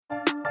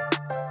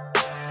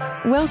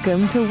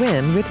Welcome to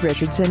Win with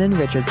Richardson and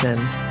Richardson.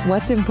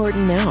 What's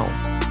important now?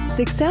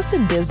 Success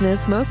in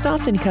business most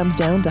often comes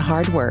down to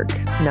hard work,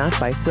 not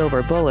by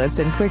silver bullets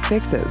and quick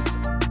fixes.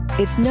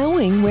 It's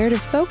knowing where to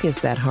focus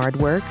that hard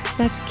work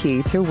that's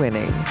key to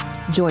winning.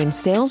 Join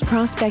sales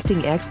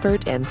prospecting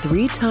expert and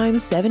 3-time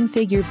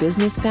seven-figure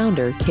business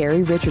founder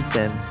Carrie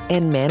Richardson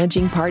and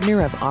managing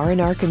partner of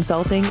R&R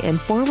Consulting and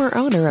former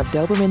owner of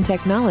Doberman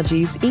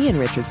Technologies, Ian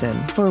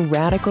Richardson, for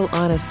radical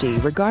honesty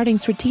regarding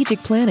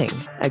strategic planning,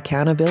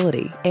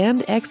 accountability,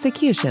 and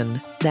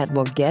execution that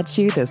will get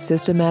you the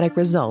systematic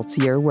results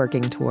you're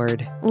working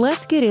toward.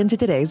 Let's get into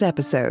today's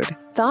episode.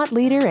 Thought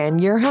leader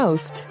and your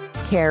host,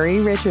 Carrie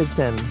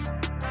Richardson.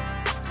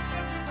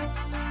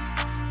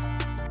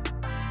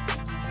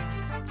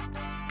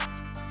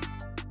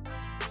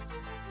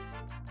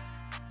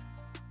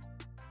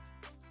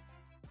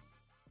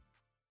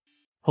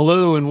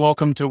 Hello and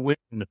welcome to Win.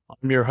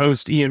 I'm your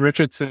host, Ian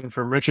Richardson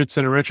from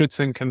Richardson &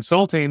 Richardson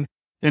Consulting.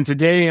 And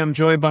today I'm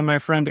joined by my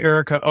friend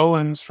Erica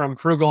Owens from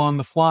Frugal on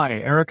the Fly.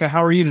 Erica,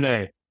 how are you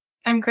today?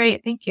 I'm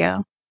great. Thank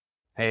you.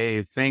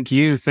 Hey, thank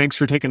you. Thanks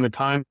for taking the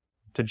time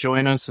to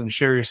join us and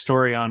share your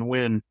story on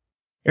Win.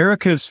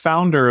 Erica is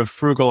founder of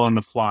Frugal on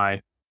the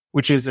Fly,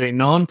 which is a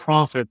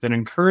nonprofit that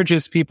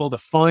encourages people to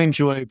find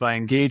joy by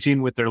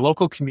engaging with their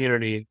local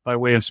community by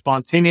way of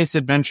spontaneous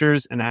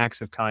adventures and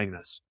acts of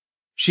kindness.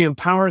 She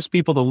empowers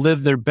people to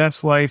live their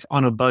best life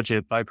on a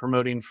budget by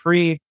promoting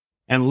free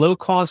and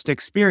low-cost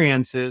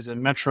experiences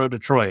in Metro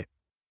Detroit.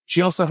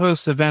 She also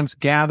hosts events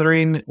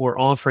gathering or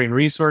offering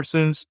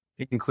resources,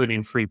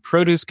 including free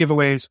produce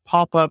giveaways,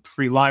 pop-up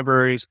free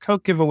libraries,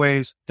 Coke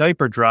giveaways,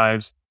 diaper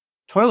drives,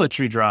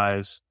 toiletry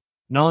drives,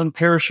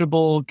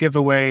 non-perishable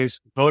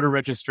giveaways, voter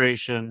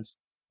registrations,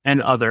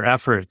 and other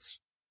efforts.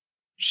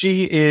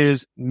 She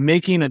is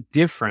making a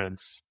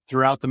difference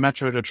throughout the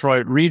Metro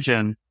Detroit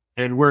region,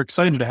 and we're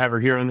excited to have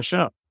her here on the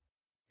show.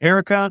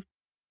 Erica,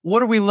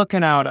 what are we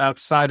looking out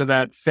outside of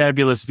that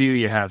fabulous view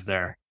you have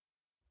there?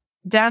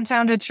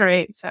 Downtown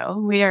Detroit. So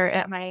we are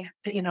at my,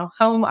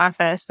 home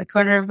office, the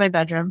corner of my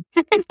bedroom.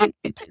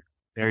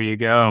 There you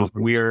go.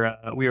 We are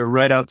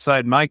right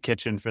outside my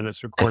kitchen for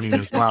this recording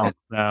as well.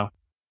 So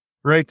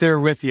right there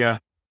with you.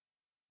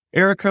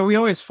 Erica, we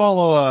always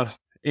follow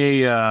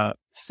a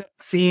set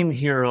theme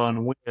here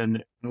on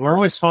Win. We're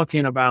always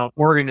talking about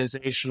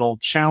organizational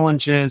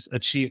challenges,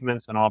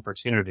 achievements, and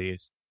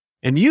opportunities.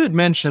 And you had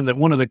mentioned that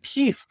one of the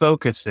key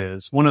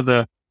focuses,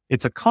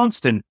 it's a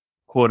constant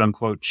quote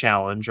unquote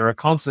challenge or a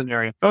constant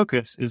area of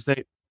focus is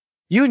that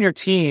you and your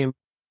team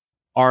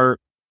are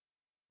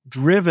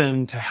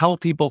driven to help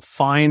people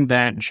find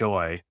that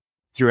joy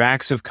through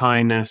acts of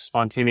kindness,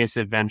 spontaneous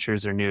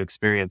adventures, or new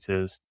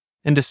experiences.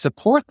 And to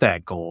support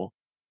that goal,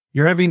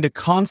 you're having to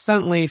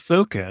constantly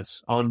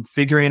focus on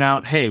figuring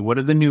out, hey, what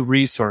are the new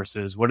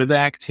resources? What are the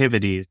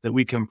activities that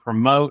we can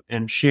promote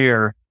and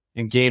share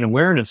and gain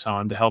awareness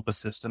on to help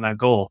assist in that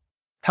goal?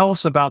 Tell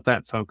us about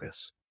that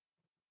focus.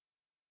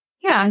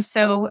 Yeah.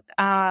 So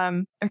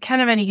I'm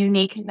kind of in a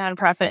unique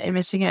nonprofit in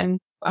Michigan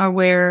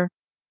where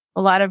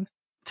a lot of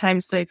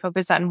times they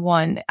focus on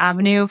one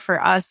avenue.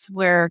 For us,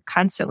 we're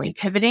constantly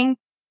pivoting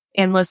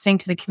and listening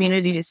to the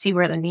community to see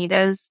where the need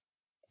is.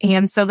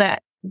 And so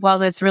that while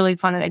that's really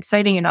fun and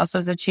exciting, it also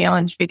is a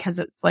challenge because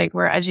it's like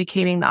we're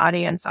educating the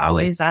audience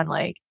always on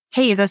like,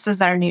 hey, this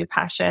is our new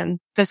passion.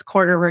 This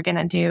quarter, we're going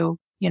to do,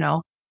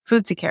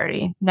 food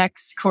security.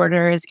 Next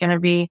quarter is going to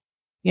be,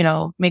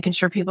 making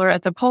sure people are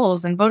at the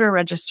polls and voter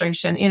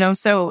registration,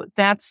 so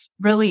that's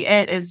really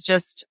it is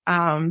just,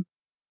 I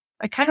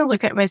kind of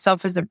look at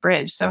myself as a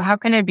bridge. So how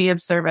can I be of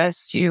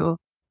service to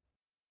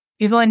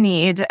people in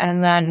need?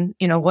 And then,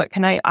 what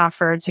can I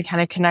offer to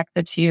kind of connect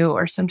the two?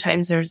 Or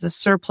sometimes there's a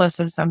surplus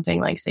of something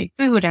like say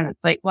food and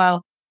it's like,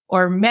 well,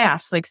 or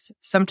masks. Like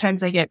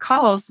sometimes I get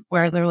calls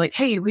where they're like,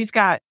 hey, we've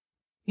got,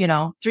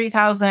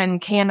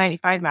 3,000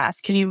 KN95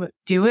 masks. Can you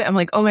do it? I'm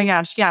like, oh my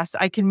gosh, yes,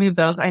 I can move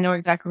those. I know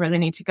exactly where they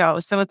need to go.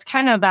 So it's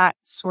kind of that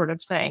sort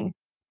of thing.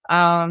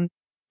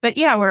 But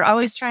yeah, we're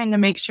always trying to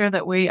make sure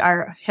that we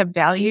have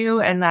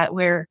value and that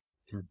we're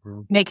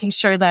making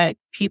sure that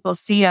people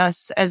see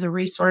us as a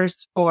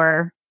resource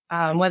for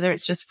whether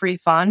it's just free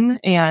fun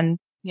and,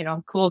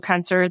 cool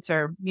concerts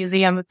or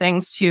museum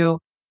things to,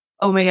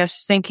 oh my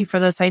gosh, thank you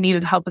for this. I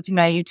needed help with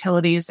my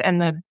utilities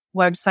and the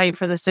website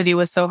for the city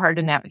was so hard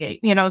to navigate,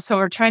 so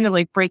we're trying to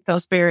like break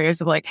those barriers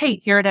of like, hey,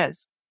 here it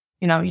is.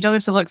 You don't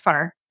have to look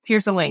far.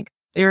 Here's a link.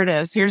 There it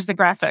is. Here's the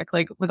graphic,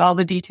 like with all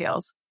the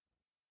details.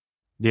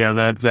 Yeah,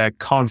 that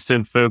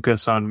constant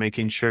focus on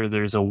making sure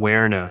there's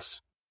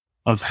awareness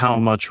of how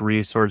much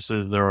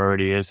resources there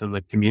already is in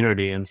the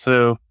community. And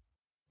so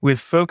with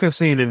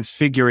focusing and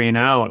figuring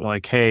out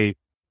like, hey,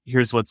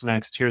 here's what's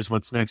next, here's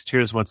what's next,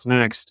 here's what's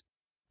next.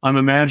 I'm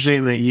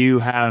imagining that you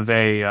have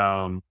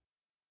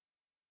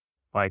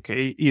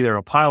either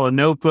a pile of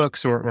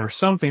notebooks or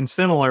something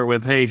similar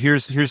with, hey,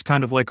 here's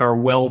kind of like our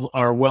well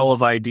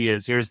of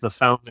ideas. Here's the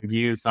fountain of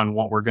youth on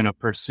what we're going to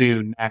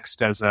pursue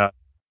next as an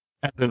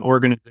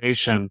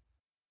organization.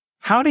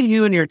 How do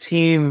you and your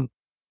team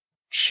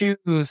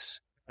choose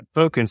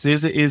focus?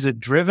 Is it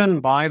driven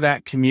by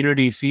that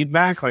community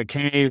feedback? Like,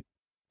 hey,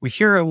 we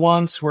hear it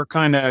once, we're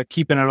kind of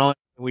keeping it on.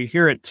 We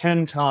hear it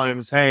 10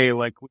 times. Hey,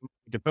 like we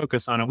need to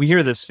focus on it. We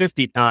hear this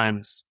 50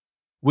 times.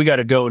 We got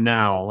to go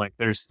now. Like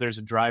there's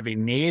a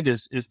driving need.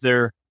 Is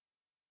there,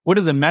 what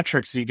are the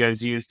metrics you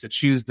guys use to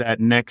choose that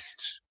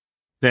next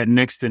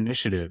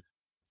initiative?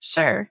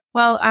 Sure.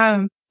 Well,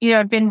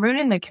 I've been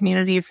rooted in the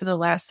community for the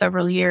last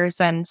several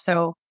years. And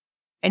so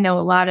I know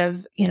a lot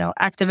of,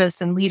 activists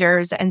and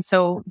leaders. And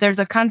so there's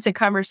a constant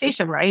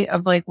conversation, right?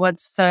 Of like,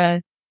 what's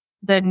the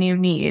new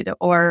need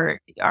or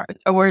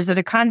is it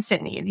a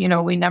constant need?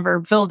 We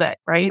never filled it,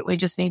 right? We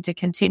just need to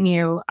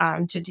continue,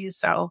 to do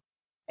so.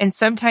 And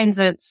sometimes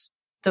it's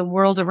the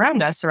world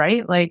around us,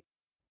 right? Like,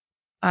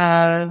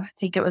 I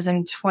think it was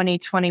in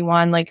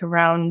 2021, like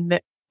around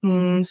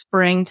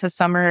spring to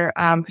summer,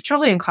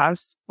 petroleum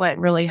costs went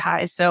really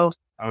high. So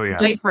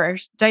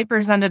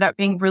diapers ended up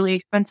being really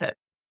expensive.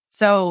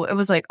 So it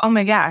was like, oh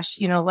my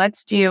gosh,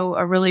 let's do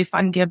a really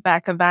fun give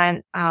back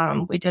event.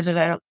 We did it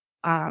at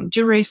a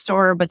jewelry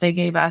store, but they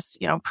gave us,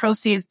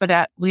 proceeds,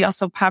 but we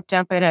also popped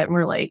up at it and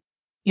we're like,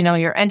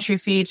 your entry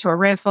fee to a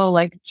raffle,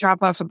 like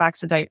drop off a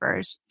box of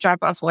diapers,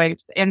 drop off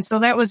wipes. And so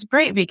that was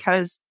great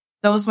because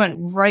those went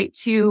right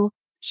to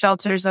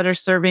shelters that are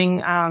serving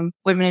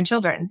women and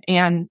children.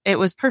 And it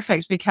was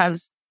perfect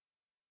because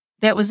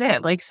that was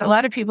it. Like, so a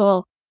lot of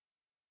people,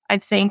 I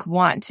think,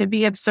 want to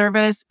be of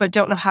service, but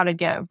don't know how to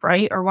give,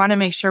 right? Or want to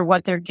make sure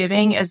what they're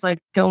giving is like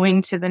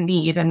going to the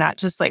need and not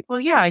just like,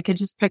 well, yeah, I could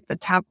just pick the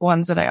top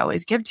ones that I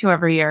always give to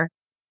every year.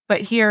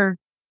 But here,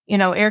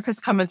 Erica's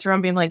coming through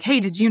and being like, hey,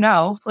 did you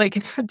know,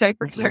 like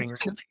diapers are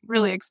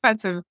really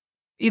expensive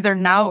either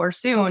now or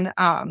soon.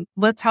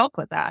 Let's help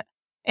with that.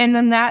 And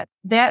then that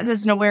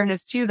is an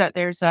awareness too, that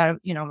there's a,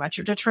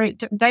 Metro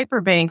Detroit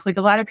diaper bank. Like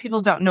a lot of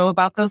people don't know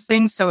about those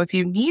things. So if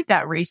you need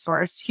that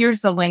resource,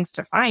 here's the links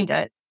to find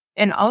it.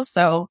 And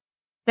also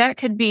that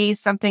could be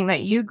something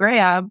that you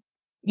grab,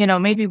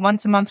 maybe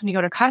once a month when you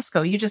go to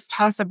Costco, you just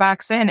toss a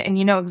box in and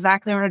you know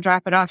exactly where to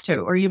drop it off to,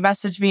 or you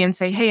message me and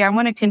say, hey, I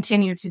want to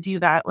continue to do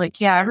that. Like,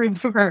 yeah, I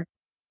remember,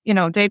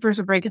 diapers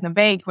were breaking the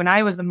bank when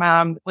I was a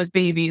mom with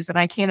babies. And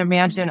I can't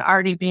imagine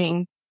already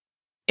being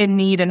in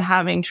need and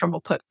having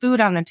trouble put food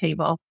on the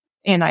table.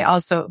 And I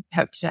also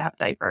have to have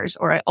diapers,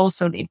 or I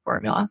also need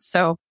formula.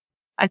 So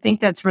I think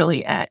that's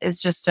really it.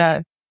 It's just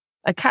a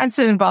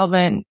constant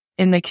involvement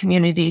in the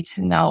community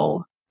to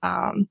know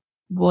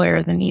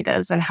where the need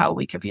is and how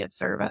we could be of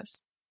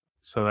service.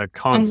 So that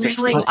constant and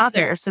really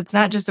others. It's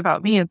not just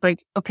about me. It's like,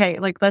 okay,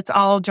 like let's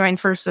all join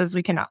forces.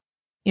 We can,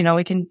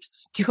 we can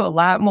do a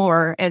lot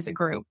more as a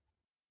group.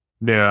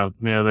 Yeah.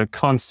 The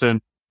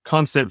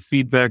constant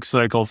feedback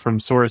cycle from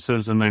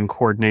sources and then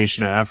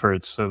coordination of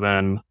efforts. So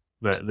then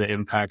the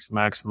impact's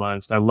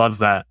maximized. I love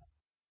that.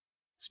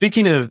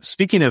 Speaking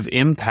of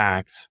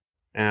impact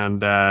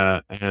and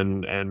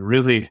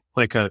really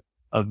like a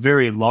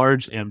very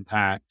large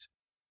impact,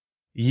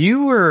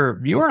 you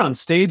were on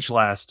stage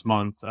last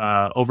month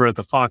over at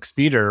the Fox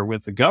Theater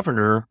with the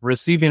governor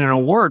receiving an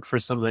award for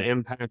some of the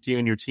impact you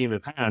and your team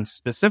have had,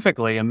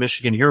 specifically a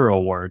Michigan Hero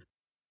Award.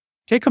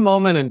 Take a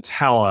moment and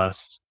tell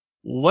us,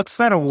 what's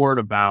that award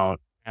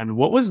about, and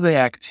what was the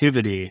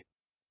activity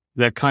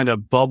that kind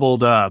of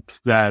bubbled up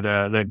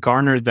that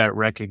garnered that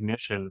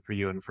recognition for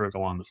you and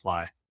Frugal on the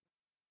Fly?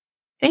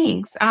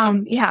 Thanks.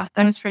 Yeah,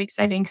 that was pretty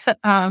exciting.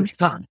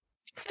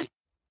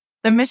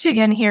 The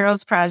Michigan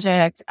Heroes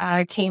Project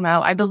came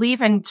out, I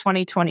believe, in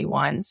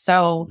 2021.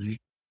 So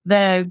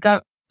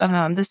the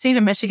state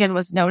of Michigan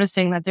was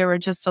noticing that there were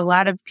just a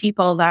lot of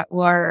people that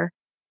were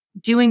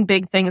doing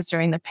big things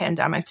during the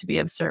pandemic to be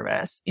of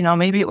service.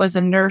 Maybe it was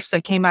a nurse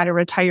that came out of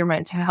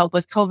retirement to help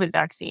with COVID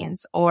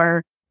vaccines,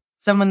 or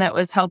someone that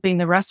was helping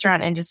the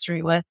restaurant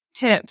industry with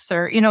tips,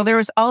 or, there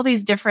was all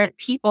these different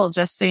people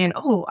just saying,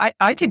 oh,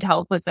 I could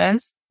help with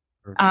this.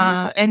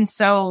 And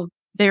so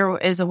there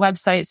is a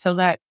website. So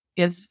that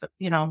is,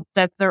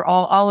 that they're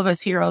all of us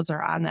heroes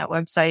are on that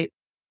website,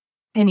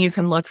 and you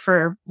can look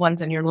for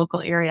ones in your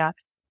local area.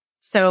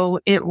 So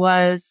it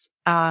was,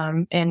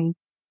 in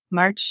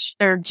March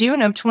or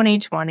June of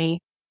 2020.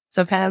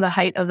 So kind of the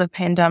height of the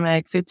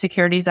pandemic, food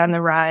security is on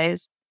the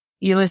rise.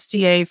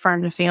 USDA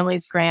Farm to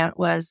Families grant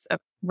was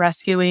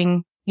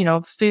rescuing,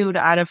 food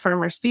out of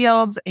farmers'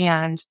 fields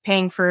and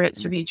paying for it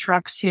to be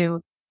trucked to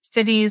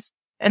cities.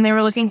 And they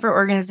were looking for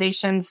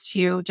organizations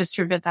to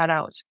distribute that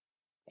out.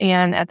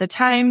 And at the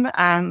time,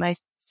 my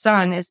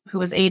son who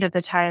was 8 at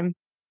the time,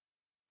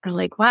 are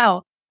like,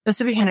 wow, this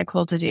would be kind of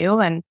cool to do.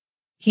 And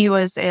he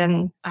was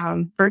in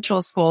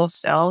virtual school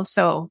still.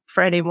 So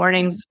Friday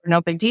mornings were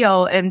no big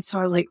deal. And so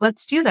we're like,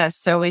 let's do this.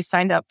 So we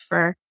signed up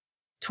for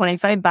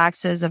 25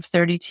 boxes of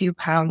 32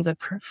 pounds of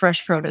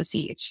fresh produce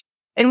each.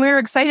 And we were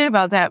excited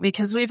about that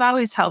because we've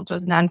always helped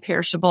with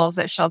non-perishables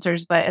at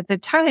shelters. But at the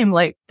time,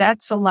 like,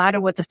 that's a lot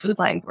of what the food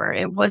lines were.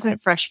 It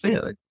wasn't fresh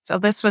food. So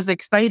this was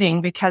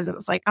exciting because it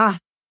was like, a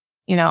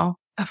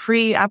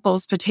free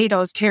apples,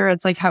 potatoes,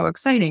 carrots, like how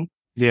exciting.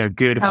 Yeah,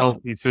 good,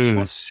 healthy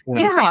foods.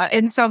 Yeah.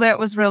 And so that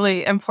was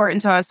really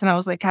important to us. And I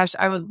was like, gosh,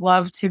 I would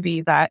love to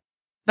be that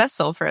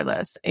vessel for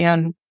this.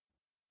 And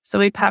so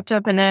we popped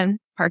up in a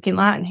parking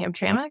lot in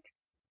Hamtramck.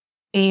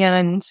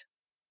 And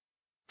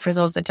for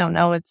those that don't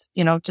know, it's,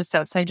 just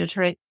outside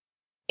Detroit.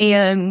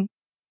 And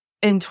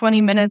in 20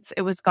 minutes,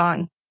 it was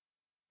gone.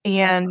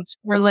 And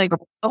we're like,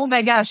 oh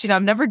my gosh,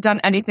 I've never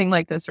done anything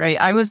like this, right?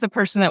 I was the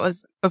person that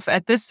was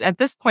at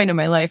this point in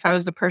my life, I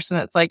was the person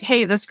that's like,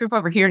 hey, this group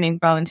over here needs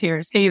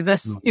volunteers. Hey,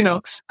 this,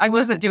 I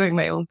wasn't doing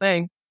my own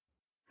thing.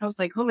 I was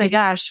like, oh my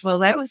gosh, well,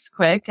 that was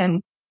quick.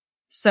 And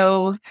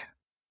so,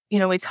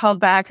 we called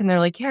back and they're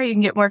like, yeah, you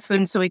can get more food.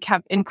 And so we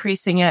kept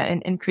increasing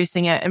it.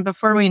 And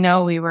before we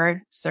know, we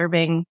were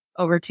serving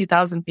over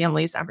 2,000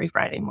 families every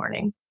Friday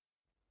morning.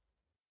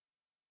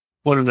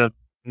 What an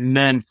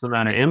immense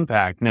amount of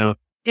impact. No.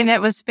 And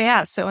it was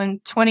fast. So in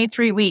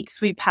 23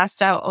 weeks, we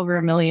passed out over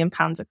 1 million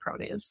pounds of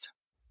produce.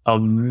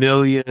 1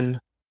 million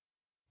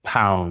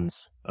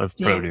pounds of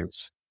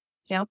produce.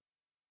 Yep.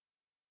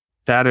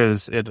 That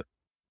is an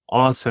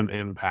awesome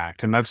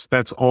impact. And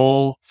that's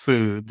all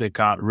food that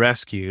got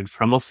rescued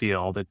from a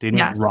field. It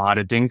didn't rot.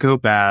 It didn't go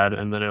bad.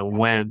 And then it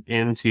went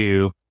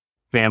into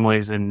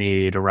families in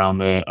need around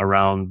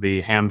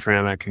the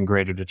Hamtramck and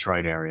Greater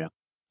Detroit area.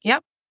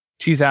 Yep.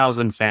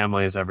 2,000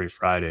 families every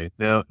Friday.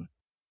 Now,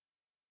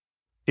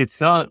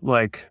 it's not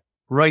like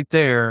right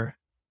there,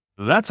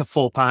 that's a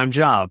full-time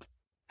job,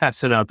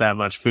 passing out that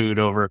much food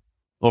over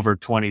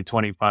 20,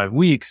 25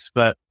 weeks.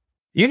 But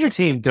you and your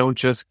team don't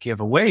just give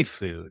away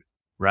food,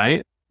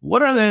 right?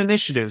 What other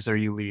initiatives are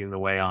you leading the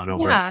way on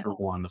over at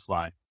Frugal on the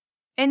Fly?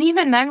 And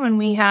even then, when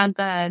we had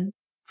the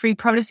free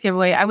produce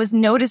giveaway, I was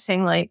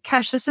noticing like,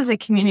 gosh, this is a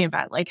community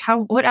event. Like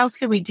what else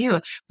could we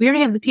do? We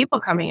already have the people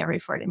coming every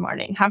Friday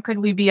morning. How could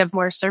we be of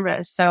more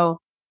service? So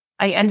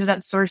I ended up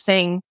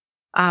sourcing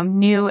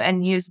new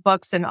and used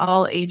books in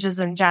all ages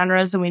and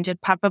genres. And we did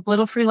pop up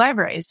little free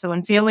libraries. So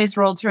when families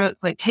rolled through it,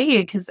 like, hey,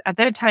 because at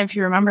that time, if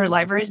you remember,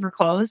 libraries were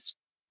closed.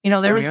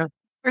 We're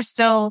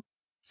still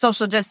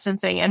social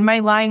distancing. And my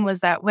line was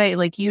that way.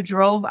 Like you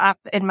drove up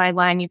in my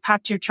line, you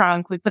popped your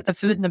trunk, we put the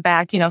food in the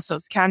back, so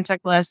it's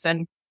contactless.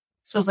 And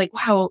so I was like,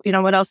 wow,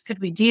 what else could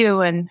we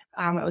do? And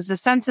it was the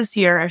census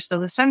year. So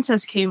the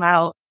census came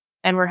out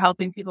and we're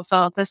helping people fill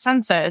out the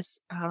census.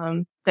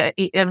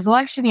 It was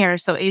election year.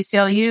 So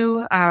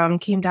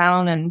ACLU came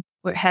down and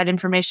had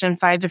information in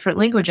 5 different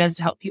languages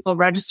to help people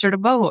register to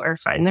vote or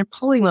find their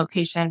polling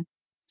location.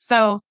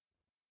 So,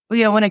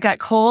 when it got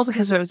cold,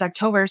 because it was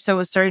October, so it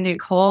was starting to get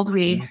cold,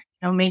 we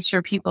made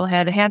sure people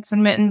had hats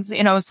and mittens,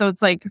 so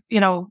it's like,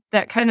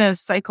 that kind of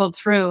cycled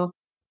through.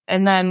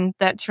 And then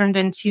that turned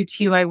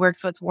into I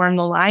worked with Warm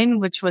the Line,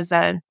 which was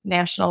a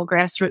national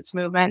grassroots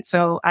movement.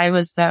 So I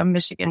was the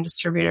Michigan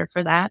distributor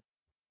for that.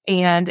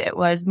 And it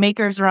was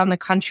makers around the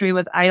country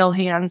with idle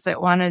hands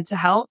that wanted to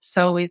help.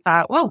 So we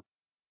thought, well,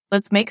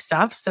 let's make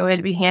stuff. So it had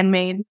to be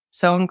handmade,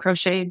 sewn,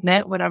 crocheted,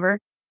 knit, whatever,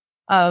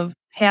 of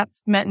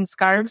hats, mittens,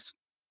 scarves.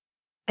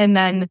 And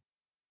then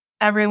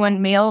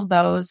everyone mailed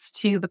those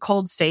to the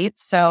cold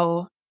states.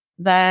 So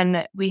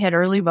then we had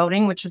early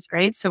voting, which was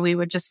great. So we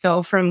would just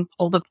go from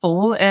poll to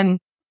poll. And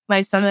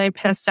my son and I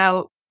passed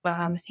out,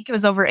 I think it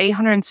was over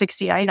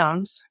 860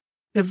 items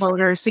to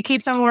voters to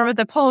keep them warm at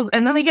the polls.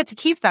 And then they get to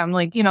keep them.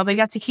 They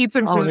got to keep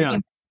them.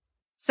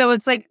 So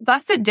it's like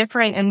lots of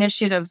different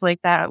initiatives like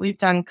that. We've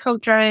done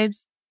coat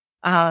drives.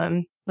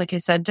 Like I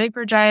said,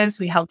 diaper drives.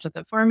 We helped with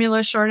the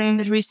formula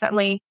shortage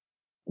recently.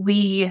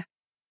 We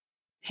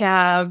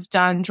have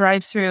done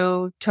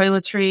drive-through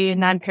toiletry and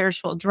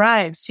non-perishable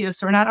drives too.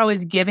 So we're not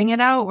always giving it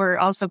out. We're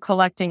also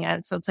collecting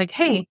it. So it's like,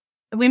 hey,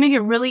 if we make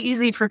it really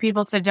easy for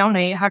people to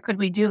donate, how could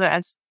we do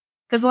this?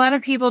 Because a lot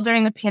of people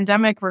during the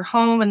pandemic were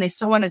home and they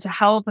still wanted to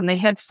help and they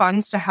had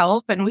funds to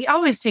help. And we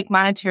always take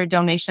monetary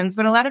donations,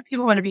 but a lot of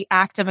people want to be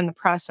active in the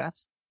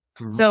process.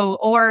 Mm-hmm. So,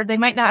 or they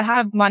might not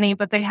have money,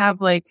 but they have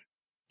 1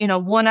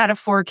 out of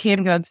 4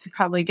 canned goods to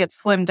probably get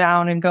slimmed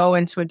down and go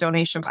into a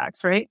donation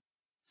box, right?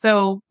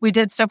 So we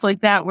did stuff like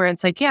that where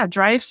it's like,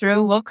 drive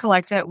through, we'll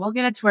collect it, we'll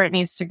get it to where it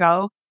needs to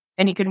go.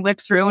 And you can whip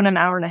through in an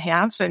hour and a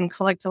half and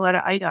collect a lot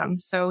of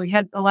items. So we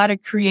had a lot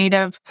of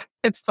creative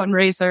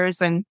fundraisers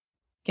and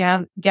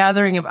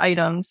gathering of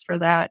items for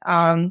that.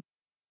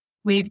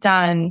 We've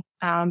done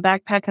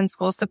backpack and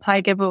school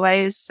supply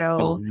giveaways.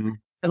 So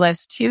the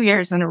last 2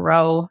 years in a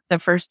row, the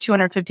first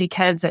 250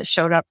 kids that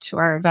showed up to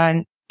our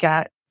event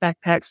got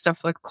backpack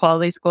stuff with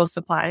quality school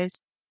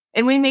supplies.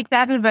 And we make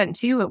that an event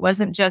too. It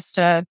wasn't just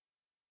a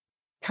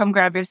come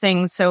grab your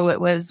things. So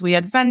we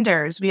had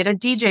vendors, we had a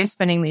DJ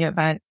spinning the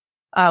event.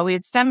 We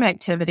had STEM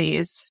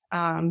activities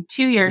 2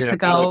 years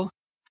ago.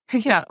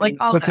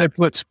 All that. It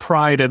puts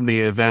pride in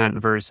the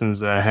event versus,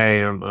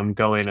 hey, I'm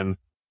going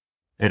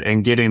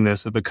and getting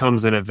this. It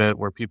becomes an event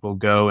where people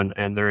go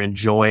and they're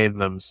enjoying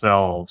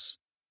themselves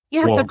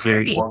while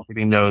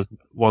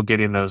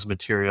getting those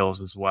materials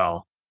as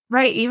well.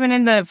 Right. Even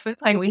in the food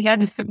line, we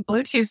had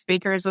Bluetooth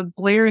speakers with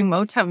blaring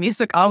Motown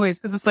music always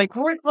because it's like,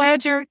 we're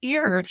glad you're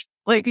here.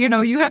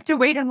 You have to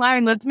wait in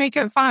line. Let's make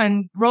it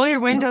fun. Roll your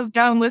windows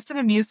down, listen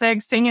to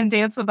music, sing and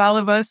dance with all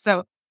of us.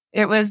 So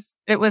it was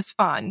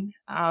fun.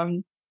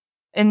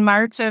 in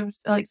March of,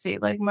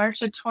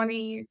 March of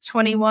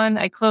 2021,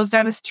 I closed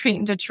out a street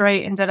in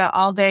Detroit and did an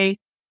all-day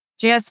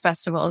jazz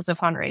festival as a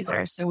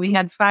fundraiser. So we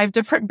had 5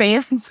 different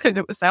bands and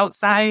it was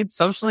outside,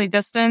 socially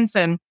distanced,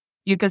 and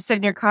you could sit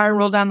in your car,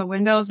 roll down the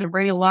windows and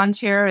bring a lawn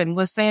chair and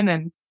listen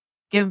and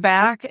give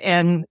back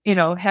and,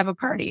 have a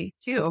party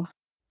too.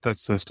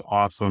 That's just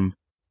awesome.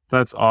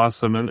 That's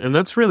awesome. And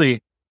that's really,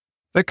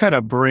 that kind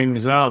of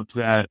brings up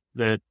that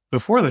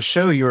before the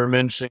show, you were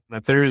mentioning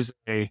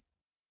that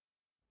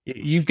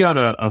you've got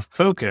a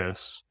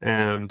focus,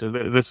 and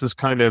this is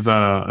kind of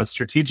a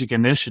strategic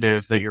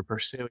initiative that you're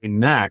pursuing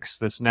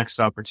this next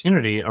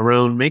opportunity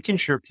around making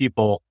sure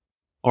people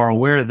are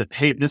aware that,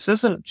 hey, this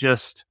isn't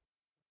just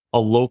a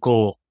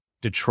local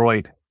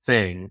Detroit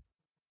thing.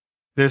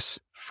 This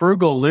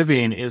frugal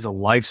living is a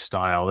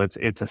lifestyle.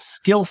 It's a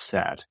skill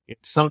set.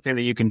 It's something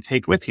that you can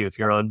take with you if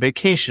you're on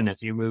vacation,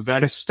 if you move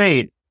out of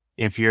state,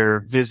 if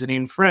you're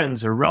visiting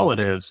friends or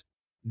relatives.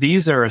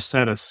 These are a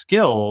set of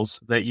skills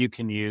that you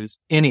can use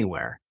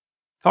anywhere.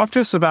 Talk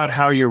to us about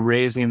how you're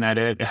raising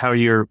how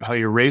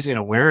you're raising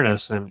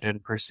awareness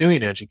and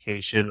pursuing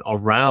education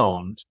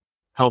around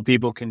how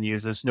people can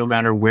use this no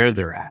matter where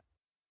they're at.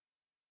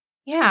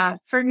 Yeah,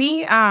 for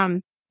me,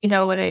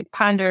 what I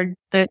pondered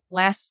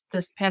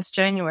this past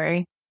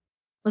January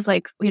was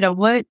like,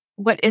 what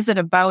is it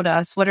about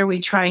us? What are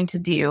we trying to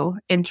do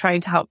and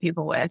trying to help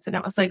people with? And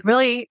it was like,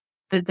 really,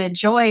 the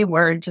joy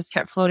word just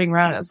kept floating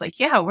around. I was like,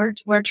 yeah,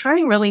 we're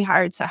trying really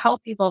hard to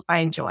help people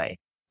find joy,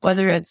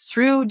 whether it's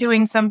through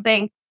doing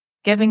something,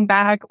 giving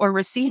back, or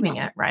receiving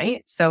it,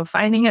 right? So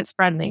finding it,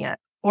 spreading it,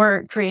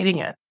 or creating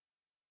it.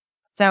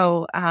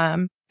 So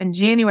in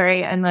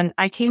January, and then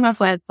I came up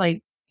with,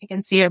 like, you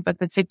can see it, but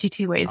the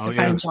 52 ways to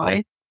find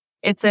joy.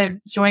 It's a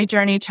joy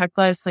journey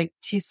checklist,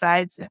 2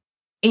 sides.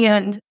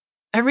 And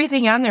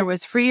everything on there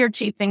was free or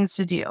cheap things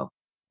to do,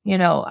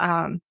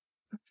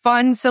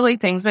 fun, silly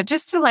things, but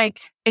just to I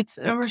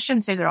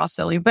shouldn't say they're all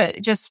silly,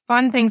 but just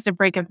fun things to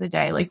break up the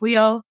day. Like we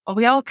all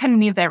kind of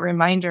need that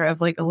reminder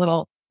of a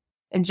little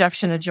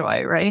injection of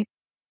joy, right?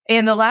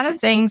 And a lot of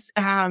things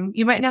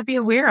you might not be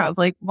aware of.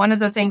 Like one of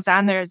the things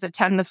on there is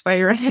attend the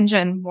fire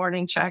engine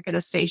morning check at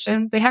a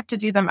station. They have to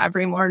do them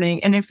every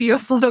morning. And if you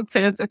have little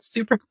kids, it's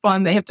super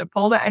fun. They have to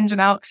pull the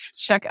engine out,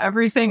 check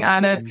everything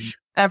on it.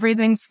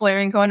 Everything's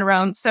flaring, going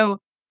around. So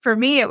for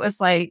me, it was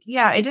like,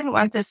 yeah, I didn't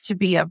want this to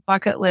be a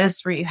bucket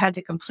list where you had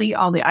to complete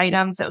all the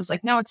items. It was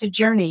like, no, it's a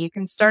journey. You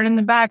can start in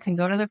the back and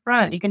go to the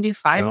front. You can do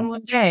 5 in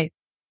one day.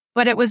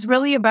 But it was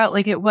really about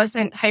it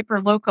wasn't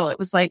hyper local. It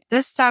was like,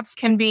 this stuff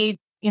can be,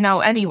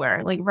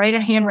 anywhere. Like write a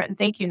handwritten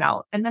thank you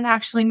note and then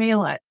actually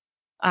mail it.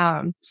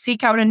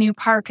 Seek out a new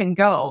park and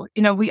go.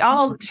 We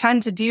all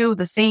tend to do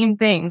the same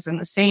things in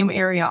the same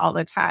area all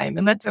the time.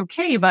 And that's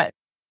okay. But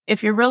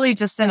if you're really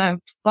just in a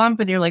slump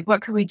and you're like,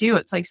 what could we do?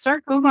 It's like,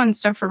 start Googling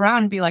stuff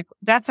around and be like,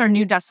 that's our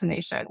new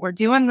destination. We're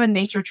doing the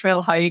nature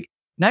trail hike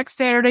next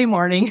Saturday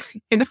morning.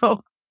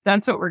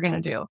 That's what we're going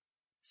to do.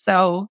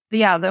 So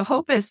yeah, the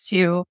hope is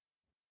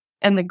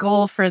and the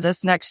goal for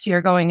this next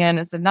year going in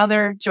is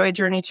another joy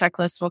journey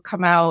checklist will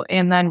come out,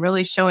 and then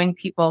really showing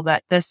people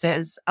that this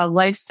is a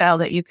lifestyle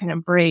that you can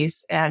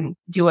embrace and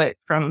do it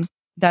from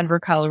Denver,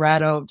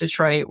 Colorado,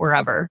 Detroit,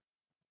 wherever.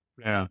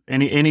 Yeah.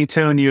 Any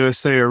town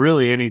USA, or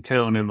really any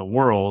town in the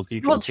world.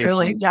 You can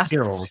truly, yes.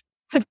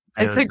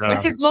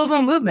 It's a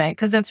global movement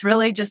because it's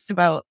really just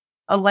about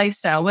a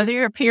lifestyle, whether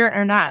you're a parent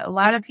or not. A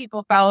lot of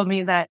people follow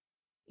me that,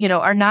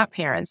 are not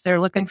parents.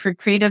 They're looking for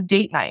creative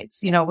date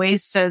nights,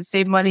 ways to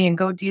save money and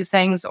go do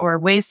things, or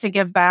ways to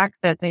give back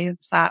that they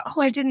thought,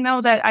 oh, I didn't know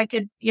that I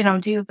could,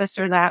 do this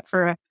or that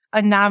for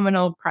a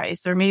nominal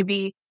price, or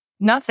maybe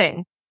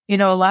nothing. A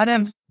lot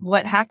of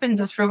what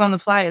happens with Frugal on the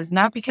Fly is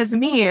not because of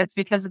me. It's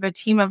because of a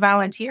team of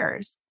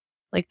volunteers.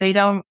 Like they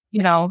don't,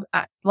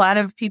 a lot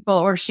of people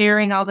are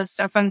sharing all this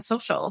stuff on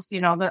socials,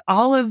 that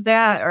all of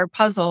that are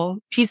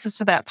pieces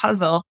to that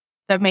puzzle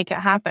that make it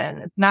happen.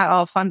 It's not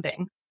all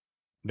funding.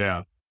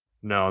 Yeah.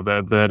 No, I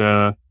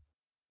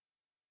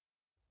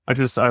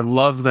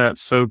love that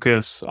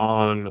focus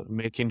on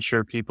making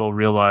sure people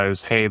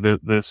realize, hey,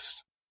 that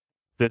this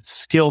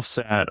skill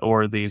set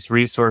or these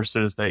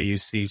resources that you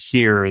see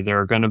here, there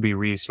are going to be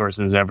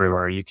resources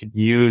everywhere. You can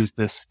use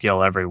this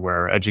skill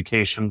everywhere.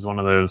 Education's one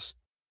of those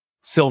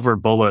silver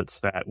bullets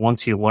that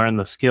once you learn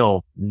the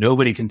skill,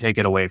 nobody can take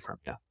it away from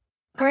you.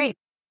 Great.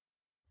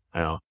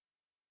 Yeah.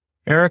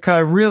 Erica, I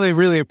really,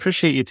 really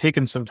appreciate you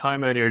taking some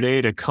time out of your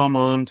day to come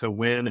on to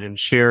WIN and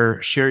share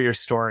your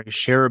story,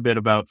 share a bit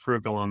about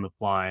Frugal on the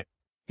Fly.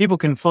 People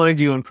can find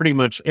you on pretty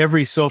much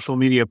every social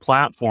media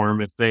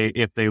platform if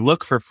they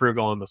look for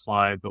Frugal on the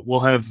Fly, but we'll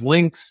have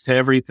links to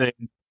everything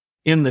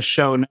in the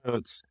show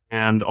notes,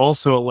 and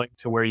also a link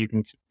to where you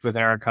can connect with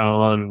Erica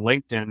on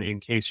LinkedIn in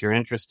case you're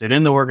interested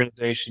in the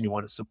organization, you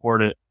want to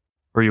support it,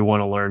 or you want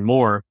to learn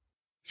more.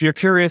 If you're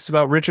curious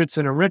about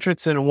Richardson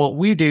and what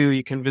we do,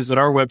 you can visit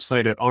our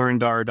website at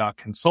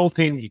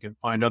rndar.consulting. You can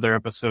find other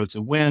episodes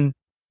of WIN,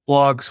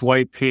 blogs,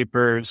 white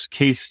papers,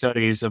 case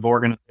studies of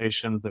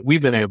organizations that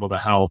we've been able to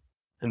help,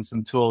 and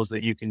some tools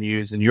that you can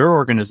use in your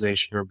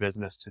organization or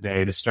business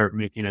today to start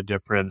making a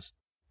difference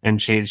and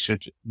change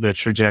the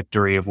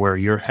trajectory of where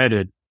you're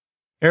headed.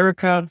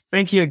 Erica,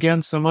 thank you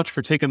again so much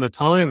for taking the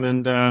time.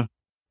 And I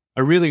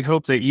really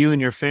hope that you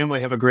and your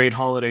family have a great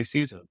holiday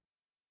season.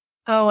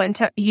 Oh, and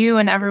to you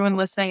and everyone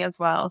listening as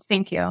well.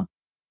 Thank you.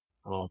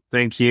 Well,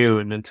 thank you.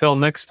 And until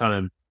next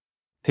time,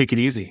 take it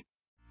easy.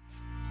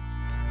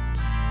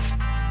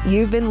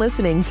 You've been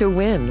listening to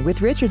Win with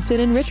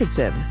Richardson and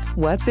Richardson.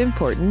 What's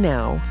important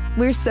now?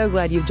 We're so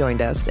glad you've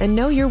joined us and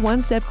know you're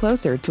one step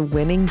closer to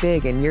winning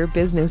big in your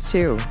business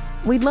too.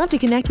 We'd love to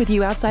connect with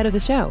you outside of the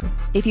show.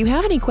 If you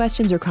have any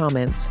questions or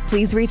comments,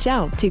 please reach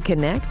out to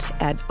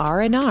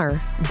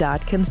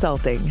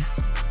connect@rnr.consulting.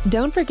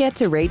 Don't forget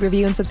to rate,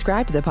 review, and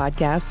subscribe to the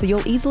podcast so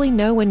you'll easily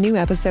know when new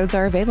episodes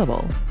are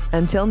available.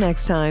 Until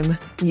next time,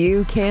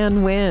 you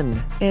can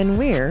win, and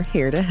we're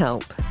here to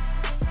help.